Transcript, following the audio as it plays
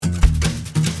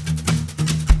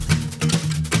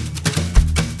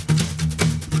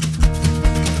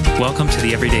Welcome to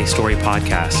the Everyday Story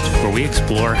Podcast, where we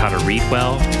explore how to read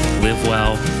well, live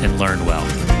well, and learn well.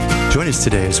 Join us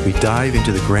today as we dive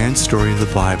into the grand story of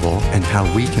the Bible and how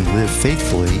we can live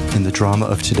faithfully in the drama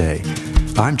of today.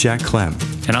 I'm Jack Klem.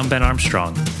 And I'm Ben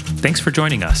Armstrong. Thanks for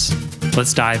joining us.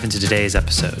 Let's dive into today's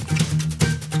episode.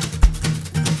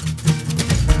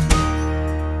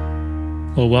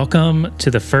 Well, welcome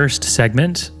to the first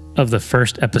segment of the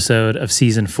first episode of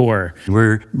Season 4.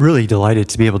 We're really delighted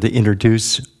to be able to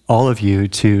introduce all of you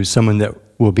to someone that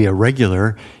will be a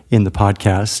regular in the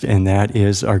podcast, and that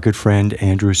is our good friend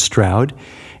Andrew Stroud.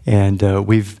 And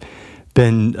we've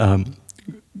been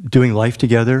doing life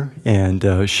together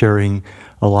and sharing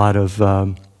a lot of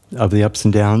the ups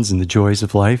and downs and the joys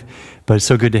of life. But it's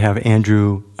so good to have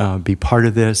Andrew be part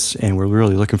of this, and we're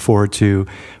really looking forward to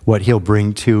what he'll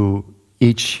bring to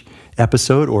each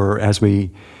episode, or as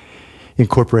we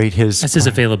incorporate his... As his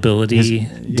availability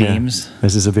deems. Yeah,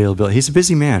 as his availability. He's a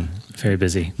busy man. Very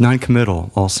busy.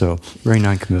 Non-committal also. Very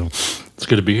non-committal. It's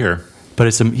good to be here.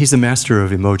 But he's the master of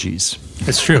emojis.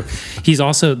 It's true. He's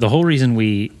also, the whole reason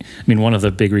one of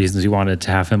the big reasons we wanted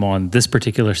to have him on this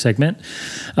particular segment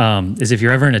is if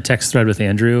you're ever in a text thread with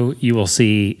Andrew, you will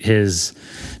see his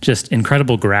just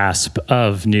incredible grasp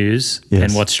of news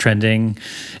and what's trending,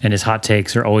 and his hot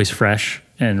takes are always fresh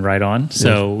and right on.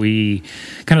 So we,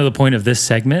 kind of the point of this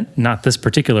segment, not this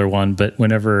particular one, but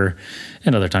whenever,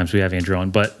 and other times we have Andrew on,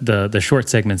 but the short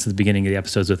segments at the beginning of the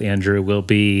episodes with Andrew will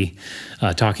be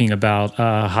talking about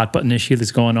a hot button issue that's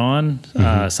going on,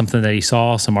 something that he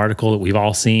saw, some article that we've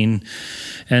all seen,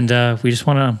 and we just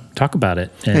want to talk about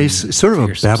it. He's sort of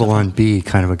a Babylon Bee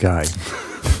kind of a guy.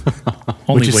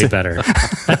 Only way better.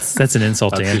 That's an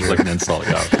insult to Andrew. Seems like an insult,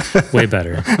 yeah. Way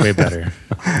better,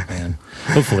 man.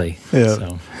 Hopefully.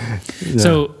 Yeah.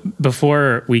 So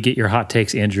before we get your hot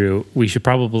takes, Andrew, we should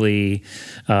probably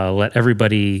let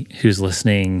everybody who's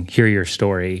listening hear your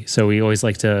story. So we always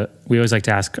like to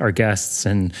ask our guests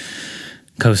and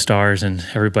co-stars and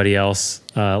everybody else,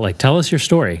 tell us your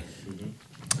story.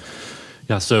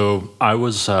 Yeah. So I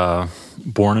was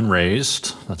born and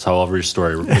raised. That's how every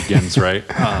story begins, right?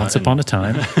 Once upon a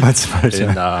time.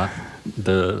 In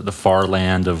the far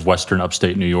land of western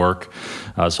upstate New York.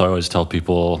 So I always tell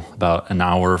people about an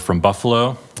hour from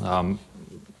Buffalo,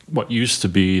 what used to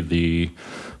be the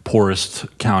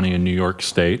poorest county in New York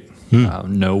State.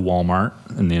 No Walmart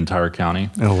in the entire county.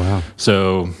 Oh, wow.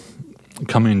 So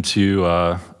coming to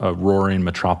a roaring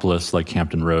metropolis like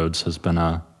Hampton Roads has been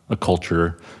a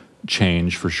culture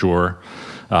change for sure.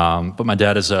 But my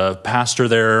dad is a pastor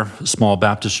there, a small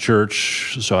Baptist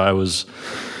church. So I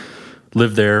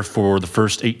lived there for the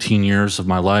first 18 years of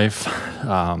my life.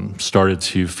 Started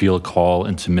to feel a call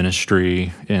into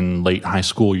ministry in late high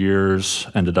school years.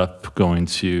 Ended up going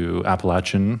to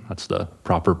Appalachian. That's the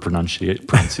proper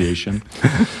pronunciation.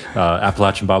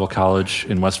 Appalachian Bible College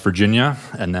in West Virginia,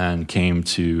 and then came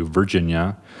to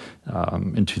Virginia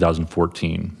in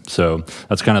 2014. So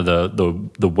that's kind of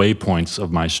the waypoints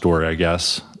of my story, I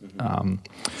guess.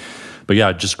 But yeah,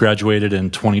 I just graduated in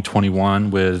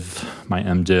 2021 with my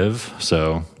MDiv,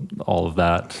 so all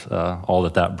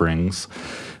that brings.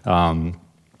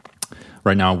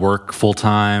 Right now, I work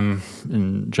full-time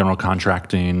in general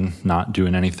contracting, not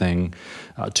doing anything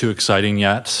too exciting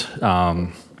yet.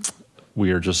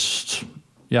 We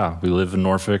live in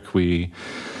Norfolk. We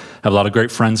have a lot of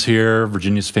great friends here.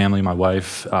 Virginia's family, my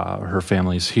wife, her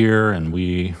family's here, and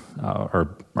we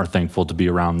are thankful to be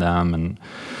around them and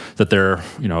that they're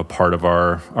a part of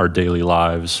our daily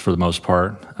lives for the most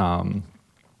part.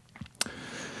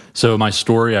 So my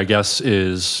story, I guess,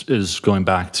 is going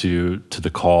back to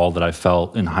the call that I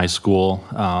felt in high school.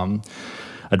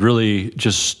 I'd really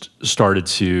just started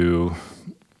to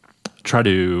try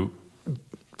to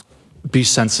be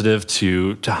sensitive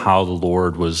to how the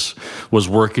Lord was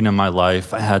working in my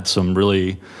life. I had some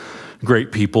really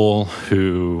great people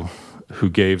who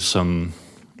gave some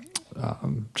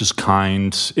just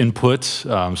kind input,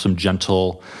 some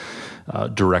gentle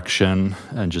direction,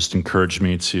 and just encouraged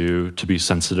me to be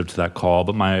sensitive to that call.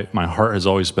 But my heart has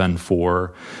always been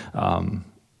for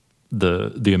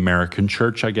the American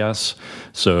church, I guess.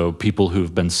 So people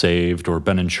who've been saved or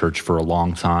been in church for a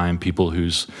long time, people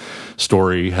whose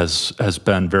story has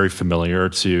been very familiar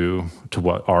to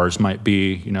what ours might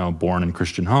be, born in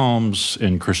Christian homes,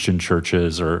 in Christian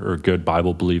churches or good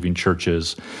Bible-believing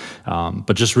churches.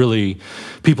 But just really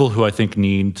people who I think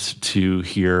need to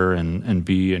hear and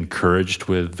be encouraged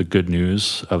with the good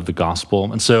news of the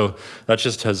gospel. And so that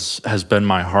just has been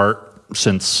my heart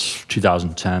since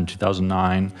 2010,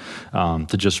 2009,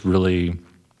 to just really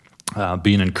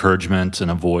be an encouragement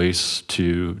and a voice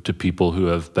to people who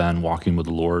have been walking with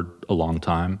the Lord a long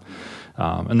time.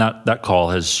 And that call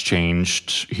has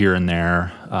changed here and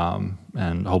there,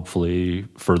 and hopefully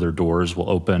further doors will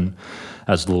open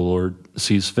as the Lord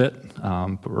sees fit.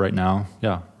 But right now,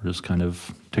 we're just kind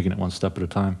of taking it one step at a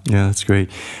time. Yeah, that's great.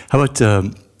 How about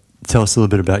tell us a little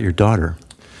bit about your daughter?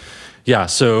 Yeah,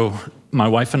 so my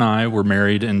wife and I were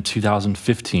married in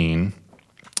 2015,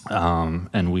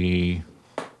 and we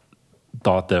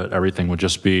thought that everything would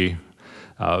just be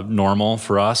normal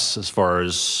for us as far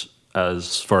as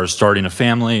starting a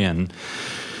family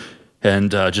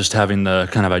and just having the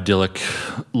kind of idyllic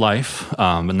life,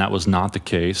 and that was not the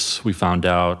case. We found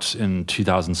out in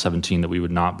 2017 that we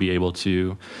would not be able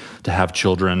to have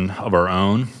children of our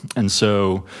own, and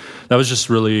so that was just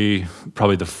really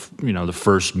probably the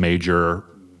first major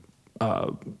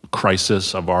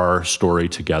crisis of our story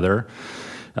together,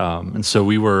 and so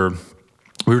we were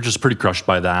just pretty crushed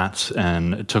by that,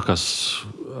 and it took us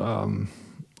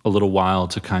a little while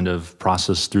to kind of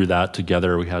process through that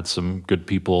together. We had some good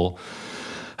people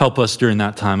help us during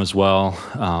that time as well.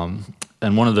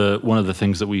 And one of the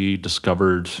things that we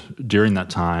discovered during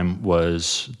that time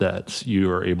was that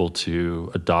you are able to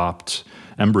adopt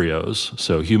embryos,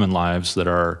 so human lives that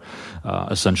are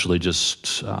essentially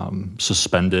just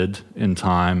suspended in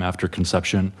time after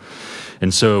conception.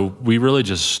 And so we really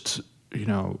just,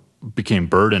 became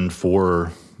burdened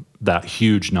for that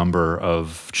huge number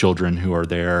of children who are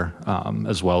there,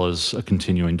 as well as a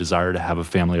continuing desire to have a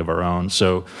family of our own.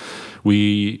 So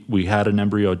we had an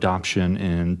embryo adoption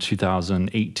in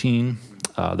 2018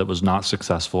 that was not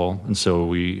successful. And so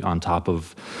we, on top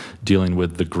of dealing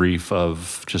with the grief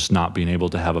of just not being able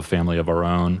to have a family of our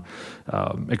own,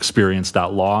 experienced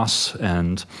that loss.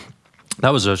 And that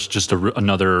was just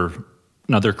another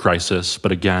crisis,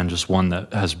 but again, just one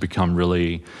that has become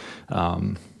really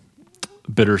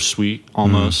bittersweet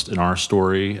almost in our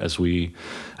story as we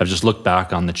have just looked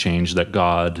back on the change that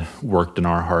God worked in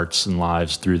our hearts and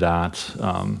lives through that.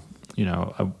 I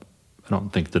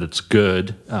don't think that it's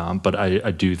good, but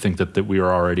I do think that we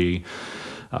are already,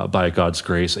 by God's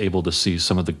grace, able to see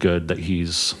some of the good that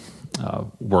He's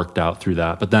worked out through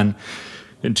that. But then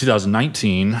in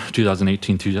 2018,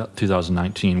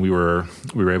 2019, we were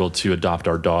able to adopt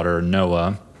our daughter,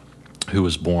 Noah, who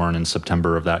was born in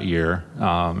September of that year,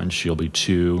 and she'll be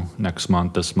 2 this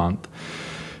month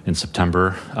in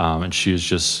September, and she is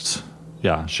just,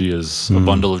 she is a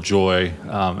bundle of joy,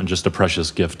 and just a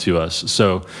precious gift to us.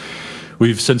 So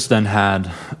we've since then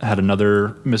had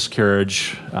another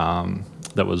miscarriage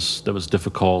that was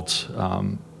difficult,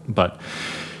 but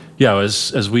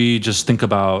as we just think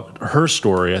about her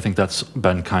story, I think that's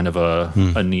been kind of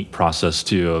a neat process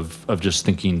too of just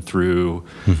thinking through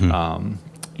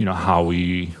how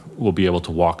we will be able to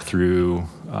walk through,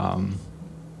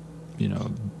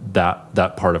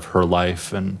 that part of her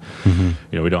life. And,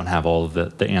 we don't have all of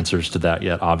the answers to that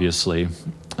yet, obviously.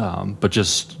 But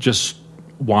just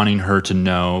wanting her to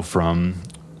know from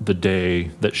the day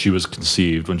that she was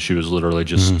conceived, when she was literally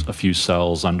just a few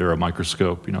cells under a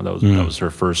microscope, that was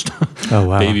her first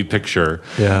baby picture.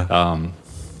 Yeah.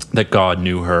 That God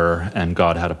knew her and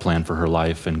God had a plan for her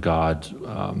life and God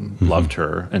loved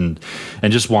her, and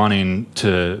just wanting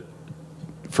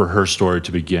for her story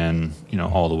to begin,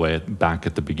 all the way back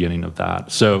at the beginning of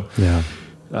that. So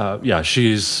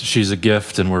she's a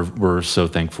gift, and we're so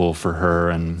thankful for her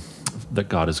and that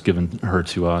God has given her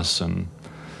to us. And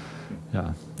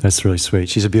that's really sweet.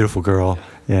 She's a beautiful girl,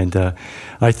 and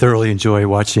I thoroughly enjoy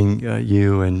watching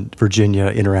you and Virginia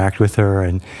interact with her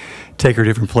and take her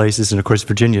different places. And of course,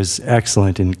 Virginia's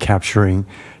excellent in capturing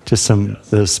just some of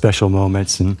those special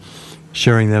moments and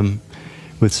sharing them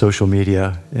with social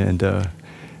media, and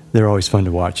they're always fun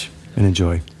to watch and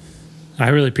enjoy. I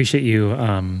really appreciate you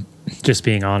just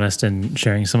being honest and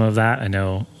sharing some of that. I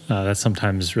know that's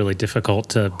sometimes really difficult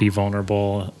to be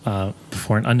vulnerable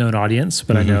before an unknown audience,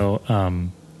 but I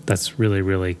know that's really,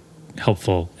 really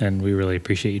helpful, and we really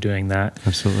appreciate you doing that.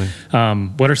 Absolutely.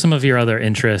 What are some of your other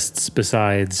interests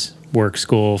besides work,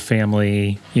 school,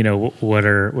 family? What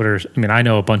are? I mean, I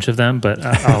know a bunch of them, but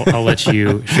I'll let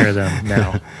you share them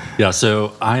now. Yeah.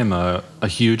 So I am a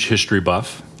huge history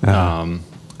buff.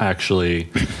 Actually,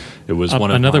 it was one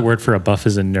of another word for a buff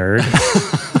is a nerd.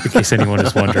 In case anyone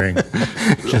is wondering,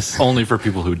 just only for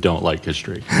people who don't like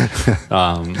history.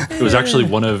 It was actually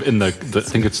one of I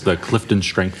think it's the Clifton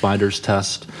Strength Finders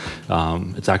test.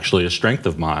 It's actually a strength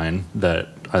of mine that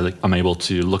I'm able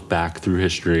to look back through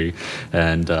history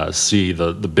and see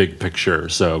the big picture.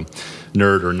 So,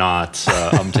 nerd or not,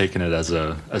 I'm taking it as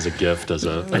a gift. I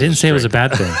didn't say it was a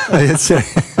bad thing. I didn't say.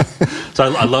 So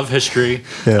I love history.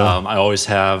 Yeah. I always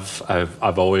have.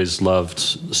 I've always loved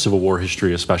Civil War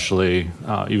history, especially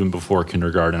even before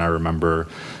kindergarten. I remember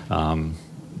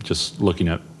just looking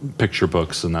at picture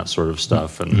books and that sort of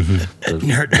stuff. And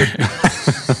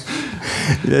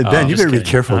Ben, you better be kidding.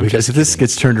 careful I'm because just if this kidding.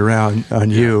 gets turned around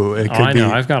on you, it could I be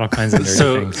know. I've got all kinds of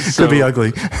nerdy things. could be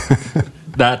ugly.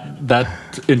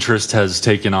 that interest has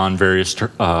taken on various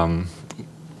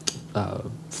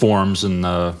forms in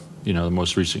the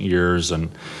most recent years, and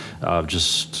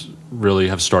just really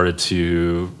have started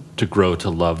to grow to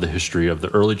love the history of the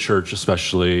early church,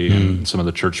 especially and some of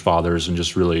the church fathers, and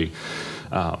just really,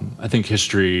 I think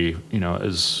history,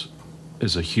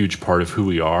 is a huge part of who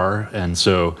we are. And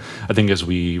so I think as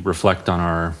we reflect on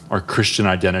our Christian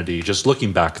identity, just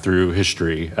looking back through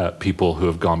history at people who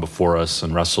have gone before us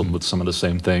and wrestled with some of the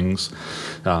same things,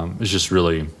 is just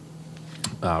really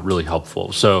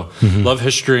helpful. So love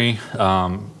history.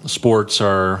 Sports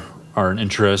are an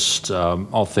interest,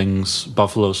 all things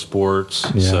Buffalo sports.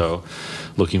 Yeah. So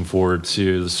looking forward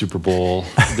to the Super Bowl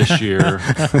this year.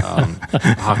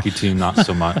 Hockey team, not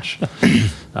so much.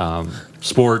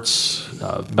 Sports,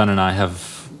 Ben and I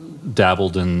have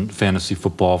dabbled in fantasy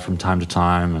football from time to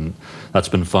time, and that's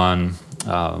been fun.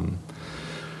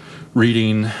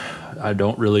 Reading, I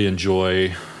don't really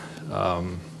enjoy.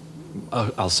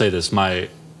 I'll say this: my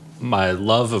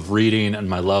love of reading and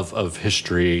my love of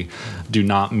history do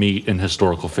not meet in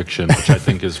historical fiction, which I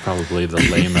think is probably the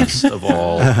lamest of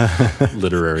all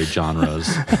literary genres.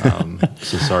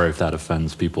 So sorry if that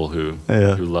offends people who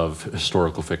love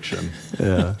historical fiction.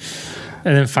 Yeah.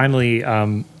 And then finally,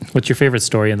 what's your favorite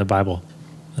story in the Bible?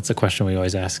 That's a question we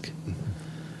always ask.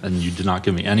 And you did not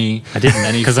give me any. I didn't,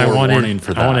 any because I forewarning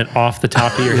for that. want it off the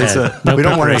top of your head. We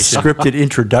don't want a preparation. scripted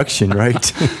introduction,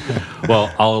 right?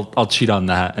 Well, I'll cheat on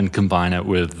that and combine it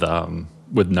with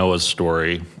Noah's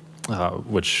story,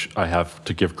 which I have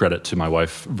to give credit to my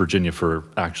wife Virginia for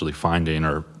actually finding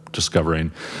or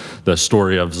discovering the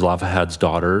story of Zelophehad's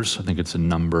daughters. I think it's in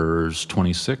Numbers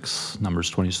 26, Numbers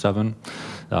 27.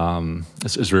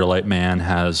 This Israelite man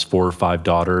has 4 or 5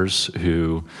 daughters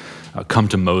who come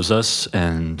to Moses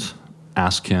and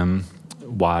ask him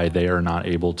why they are not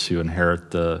able to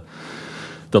inherit the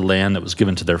land that was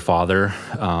given to their father,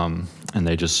 and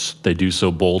they do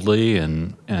so boldly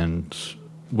and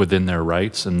within their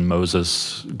rights. And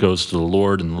Moses goes to the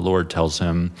Lord, and the Lord tells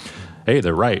him, "Hey,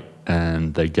 they're right,"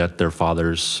 and they get their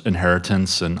father's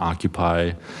inheritance and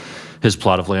occupy his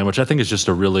plot of land, which I think is just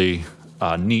a really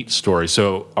neat story.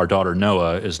 So our daughter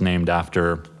Noah is named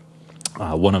after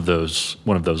one of those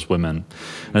women,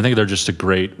 and I think they're just a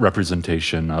great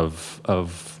representation of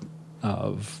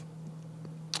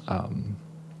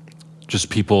just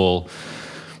people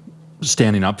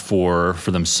standing up for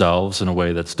themselves in a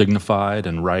way that's dignified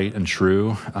and right and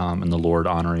true, and the Lord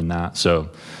honoring that. So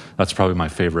that's probably my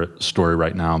favorite story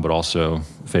right now, but also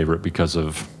favorite because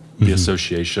of the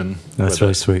association. That's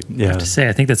really sweet. Yeah. I have to say,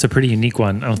 I think that's a pretty unique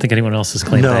one. I don't think anyone else has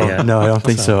claimed that yet. No, I don't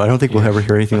think so. I don't think we'll ever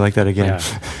hear anything like that again.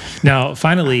 Yeah. Now,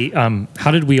 finally,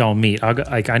 how did we all meet?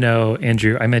 I know,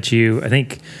 Andrew, I met you, I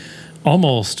think,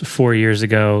 almost 4 years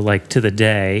ago, like to the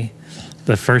day,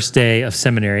 the first day of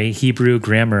seminary, Hebrew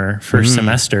grammar first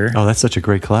semester. Oh, that's such a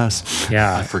great class.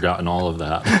 Yeah. I've forgotten all of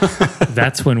that.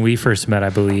 That's when we first met, I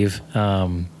believe.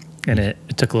 And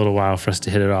it took a little while for us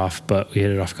to hit it off, but we hit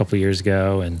it off a couple of years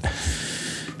ago. And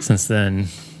since then,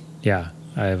 yeah,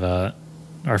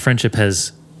 our friendship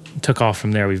has took off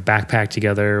from there. We've backpacked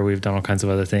together. We've done all kinds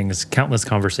of other things, countless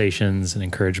conversations and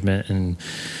encouragement and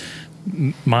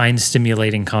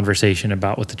mind-stimulating conversation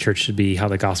about what the church should be, how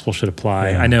the gospel should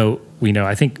apply. Yeah.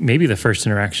 I think maybe the first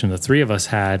interaction the three of us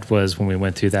had was when we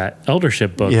went through that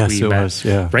eldership book. Yes, we it met was,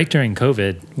 yeah. right during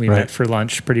COVID. We met for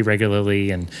lunch pretty regularly,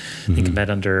 and I think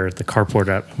met under the carport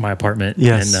at my apartment.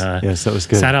 Yes, and, yes, that was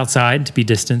good. Sat outside to be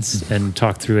distanced and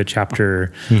talked through a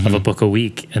chapter of a book a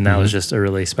week, and that was just a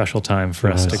really special time for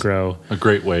us to grow. A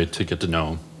great way to get to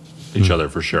know each other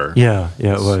for sure. Yeah,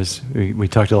 it was. We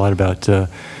talked a lot about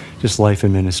just life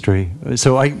and ministry.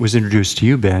 So I was introduced to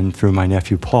you, Ben, through my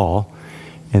nephew, Paul,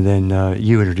 and then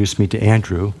you introduced me to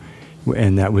Andrew,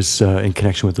 and that was in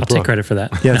connection with the book. I'll take credit for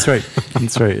that. Yeah, that's right.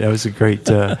 That's right. That was a great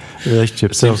relationship.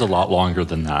 It seems a lot longer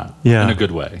than that, yeah, in a good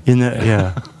way.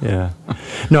 Yeah.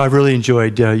 No, I've really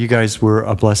enjoyed, you guys were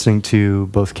a blessing to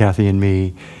both Kathy and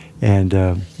me, and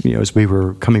as we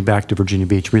were coming back to Virginia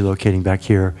Beach, relocating back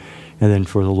here, and then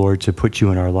for the Lord to put you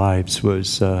in our lives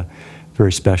was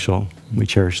very special. We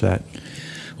cherish that.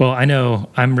 Well, I know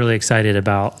I'm really excited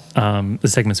about the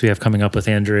segments we have coming up with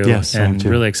Andrew, Yes, and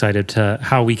really excited to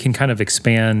how we can kind of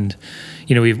expand.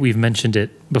 You know, we've mentioned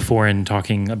it before in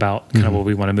talking about kind of what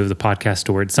we want to move the podcast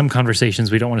towards. Some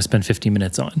conversations we don't want to spend 50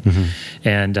 minutes on.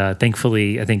 And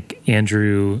thankfully, I think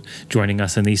Andrew joining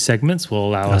us in these segments will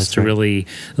allow us to really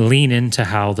lean into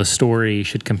how the story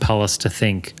should compel us to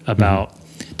think about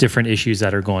different issues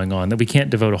that are going on that we can't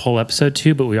devote a whole episode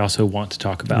to, but we also want to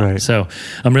talk about. Right. So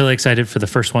I'm really excited for the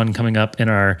first one coming up in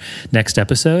our next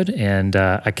episode, and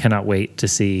I cannot wait to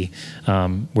see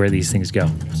where these things go.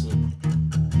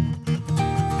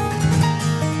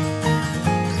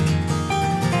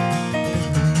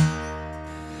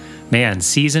 Man,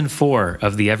 season 4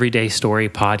 of the Everyday Story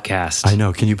podcast. I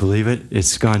know. Can you believe it?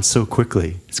 It's gone so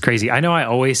quickly. It's crazy. I know I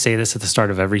always say this at the start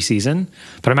of every season,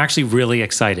 but I'm actually really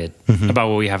excited about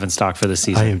what we have in stock for this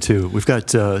season. I am too. We've got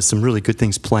some really good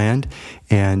things planned,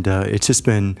 and it's just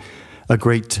been a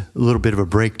great little bit of a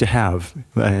break to have.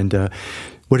 And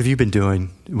what have you been doing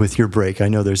with your break? I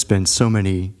know there's been so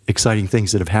many exciting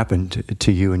things that have happened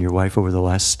to you and your wife over the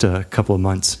last couple of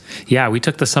months. Yeah, we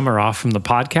took the summer off from the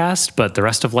podcast, but the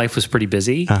rest of life was pretty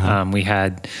busy. We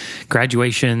had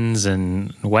graduations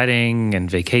and wedding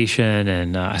and vacation,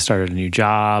 and I started a new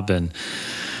job, and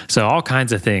so all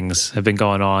kinds of things have been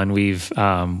going on. We've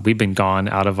been gone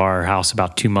out of our house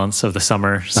about 2 months of the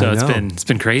summer, so it's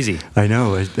been crazy. I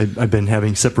know. I've been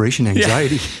having separation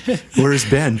anxiety. Yeah. Where's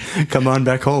Ben? Come on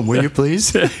back home, will you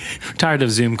please? We're tired of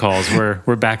Zoom calls.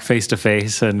 We're back face to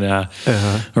face, and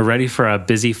we're ready for a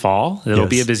busy fall. It'll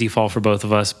be a busy fall for both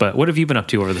of us. But what have you been up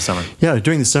to over the summer? Yeah,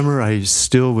 during the summer, I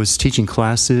still was teaching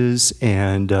classes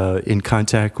and in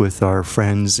contact with our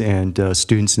friends and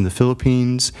students in the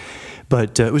Philippines.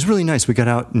 But it was really nice. We got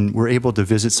out and were able to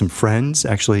visit some friends,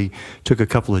 actually took a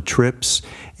couple of trips,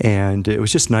 and it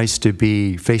was just nice to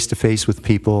be face-to-face with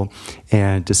people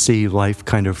and to see life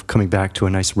kind of coming back to a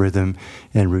nice rhythm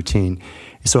and routine.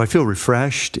 So I feel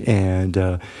refreshed, and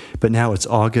but now it's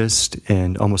August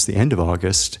and almost the end of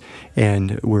August,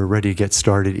 and we're ready to get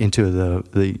started into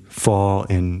the fall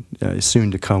and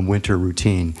soon to come winter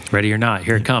routine. Ready or not,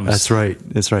 here it comes. That's right.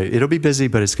 That's right. It'll be busy,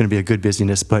 but it's going to be a good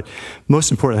busyness. But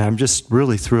most importantly, I'm just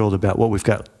really thrilled about what we've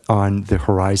got on the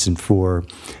horizon for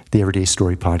the Everyday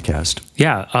Story podcast.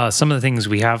 Yeah, some of the things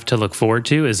we have to look forward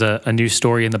to is a new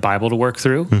story in the Bible to work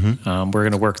through. We're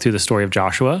going to work through the story of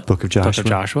Joshua. Book of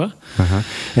Joshua.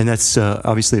 And that's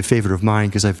obviously a favorite of mine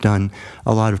because I've done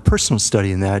a lot of personal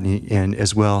study in that, and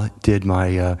as well did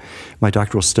my my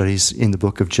doctoral studies in the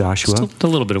book of Joshua. Just a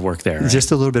little bit of work there. Right?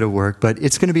 Just a little bit of work, but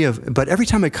it's going to be but every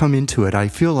time I come into it, I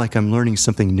feel like I'm learning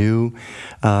something new.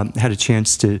 Had a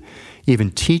chance to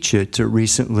even teach it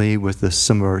recently with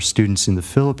some of our students in the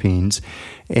Philippines,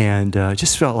 and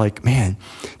just felt like, man,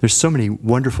 there's so many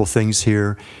wonderful things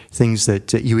here, things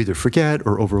that you either forget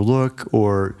or overlook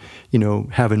or,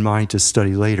 have in mind to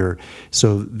study later.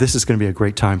 So this is going to be a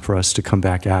great time for us to come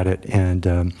back at it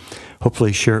and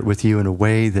hopefully share it with you in a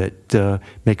way that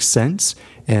makes sense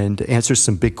and answers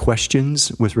some big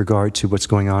questions with regard to what's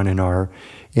going on in our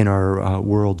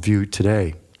worldview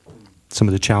today. Some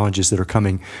of the challenges that are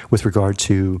coming with regard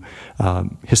to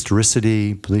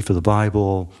historicity, belief of the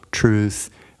Bible, truth,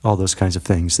 all those kinds of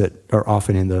things that are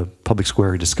often in the public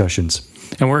square discussions.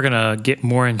 And we're going to get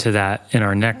more into that in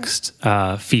our next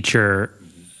feature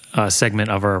segment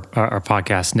of our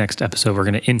podcast. Next episode, we're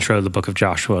going to intro the book of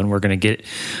Joshua, and we're going to get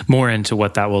more into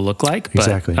what that will look like. But,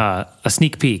 exactly. A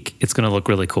sneak peek, it's going to look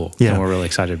really cool, and we're really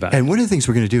excited about it. And one of the things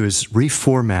we're going to do is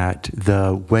reformat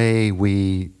the way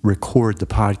we record the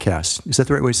podcast. Is that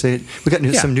the right way to say it? We've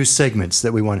got some new segments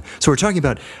that we want. So we're talking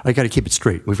about, I got to keep it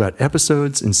straight. We've got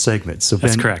episodes and segments. So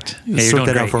that's Ben, correct. Yeah,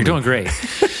 you're doing great.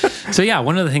 So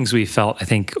one of the things we felt, I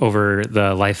think, over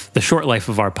the short life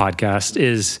of our podcast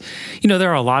is,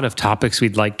 there are a lot of topics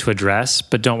we'd like to address,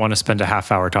 but don't want to spend a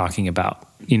half hour talking about.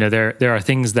 There are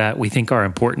things that we think are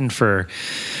important for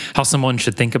how someone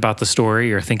should think about the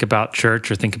story or think about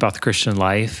church or think about the Christian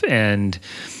life, and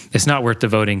it's not worth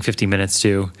devoting 50 minutes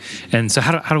to. And so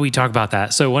how do we talk about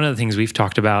that? So one of the things we've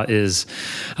talked about is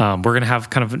we're going to have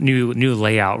kind of a new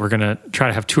layout. We're going to try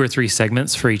to have 2 or 3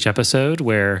 segments for each episode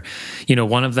where,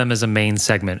 one of them is a main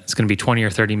segment. It's going to be 20 or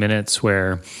 30 minutes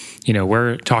where,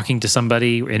 we're talking to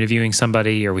somebody, we're interviewing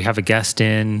somebody, or we have a guest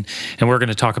in, and we're going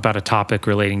to talk about a topic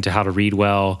relating to how to read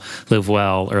well, live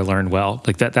well, or learn well.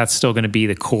 Like that's still going to be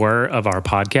the core of our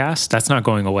podcast. That's not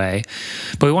going away.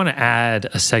 But we want to add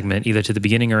a segment either to the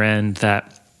beginning or end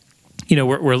that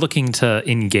we're looking to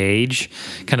engage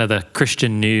kind of the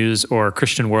Christian news or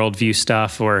Christian worldview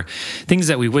stuff or things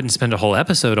that we wouldn't spend a whole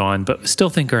episode on, but still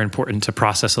think are important to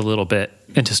process a little bit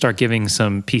and to start giving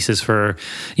some pieces for,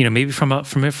 maybe from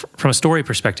a story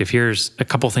perspective, here's a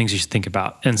couple things you should think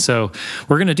about. And so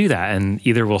we're going to do that. And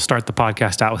either we'll start the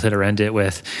podcast out with it or end it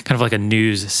with kind of like a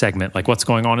news segment, like what's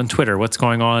going on in Twitter, what's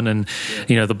going on in,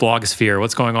 the blogosphere,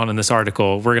 what's going on in this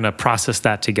article. We're going to process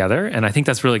that together. And I think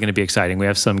that's really going to be exciting. We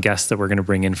have some guests that we're going to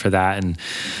bring in for that. And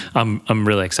I'm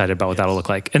really excited about what that'll look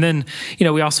like. And then,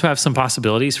 we also have some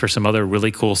possibilities for some other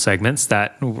really cool segments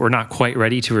that we're not quite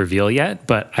ready to reveal yet,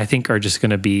 but I think are just going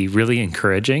to be really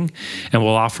encouraging, and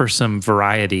we'll offer some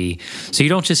variety. So you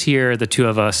don't just hear the two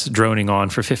of us droning on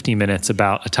for 50 minutes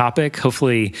about a topic.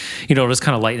 Hopefully, it'll just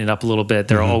kind of lighten it up a little bit.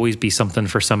 There'll always be something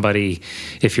for somebody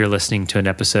if you're listening to an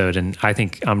episode. And I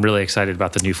think I'm really excited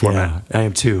about the new format. Yeah, I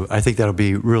am too. I think that'll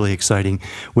be really exciting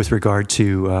with regard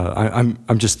to,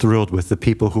 I'm just thrilled with the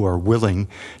people who are willing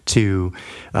to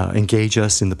engage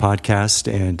us in the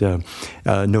podcast, and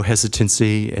no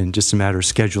hesitancy, and just a matter of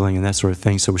scheduling and that sort of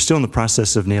thing. So we're still in the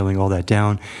process of nailing all that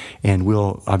down, and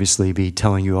we'll obviously be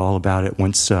telling you all about it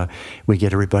once we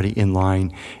get everybody in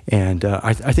line. And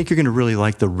I think you're going to really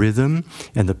like the rhythm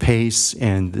and the pace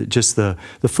and just the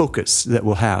focus that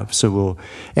we'll have. So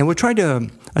we'll try to,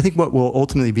 I think what we'll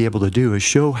ultimately be able to do is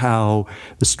show how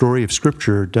the story of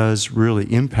Scripture does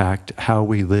really impact how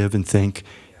we live and think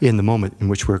in the moment in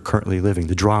which we're currently living,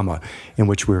 the drama in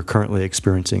which we're currently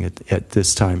experiencing at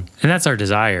this time. And that's our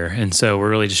desire. And so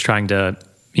we're really just trying to,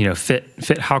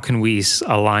 fit how can we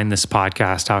align this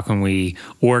podcast? How can we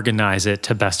organize it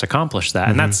to best accomplish that?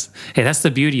 And that's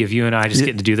the beauty of you and I just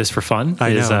getting to do this for fun.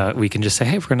 We can just say,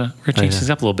 hey, we're gonna change things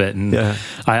up a little bit. And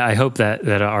I hope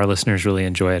that our listeners really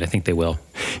enjoy it. I think they will.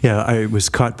 Yeah, I was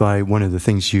caught by one of the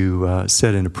things you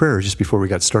said in a prayer just before we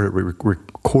got started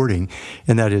recording,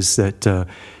 and that is that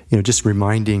just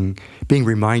being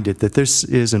reminded that this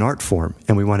is an art form,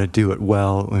 and we want to do it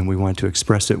well, and we want to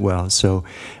express it well. So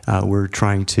we're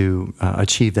trying to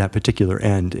achieve that particular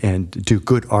end and do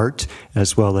good art,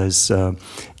 as well as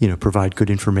provide good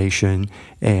information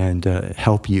and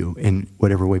help you in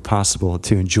whatever way possible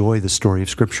to enjoy the story of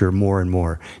Scripture more and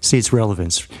more, see its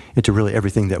relevance into really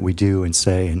everything that we do and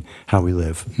say and how we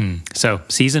live. So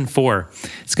season 4,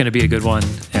 it's going to be a good one,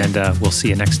 and we'll see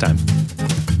you next time.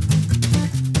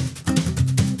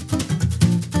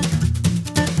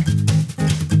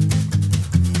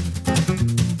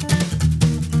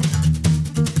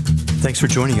 Thanks for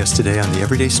joining us today on the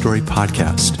Everyday Story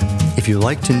Podcast. If you'd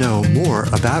like to know more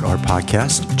about our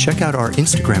podcast, check out our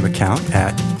Instagram account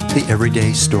at the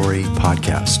Everyday Story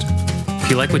Podcast. If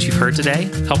you like what you've heard today,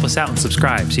 help us out and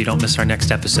subscribe so you don't miss our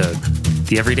next episode.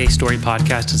 The Everyday Story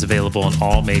Podcast is available on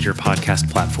all major podcast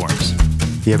platforms.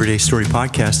 The Everyday Story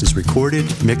Podcast is recorded,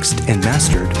 mixed, and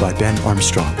mastered by Ben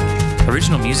Armstrong.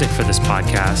 Original music for this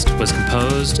podcast was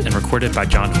composed and recorded by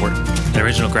John Horton, and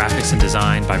original graphics and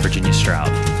design by Virginia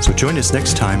Stroud. So join us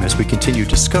next time as we continue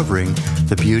discovering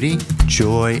the beauty,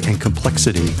 joy, and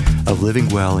complexity of living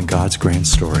well in God's grand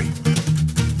story.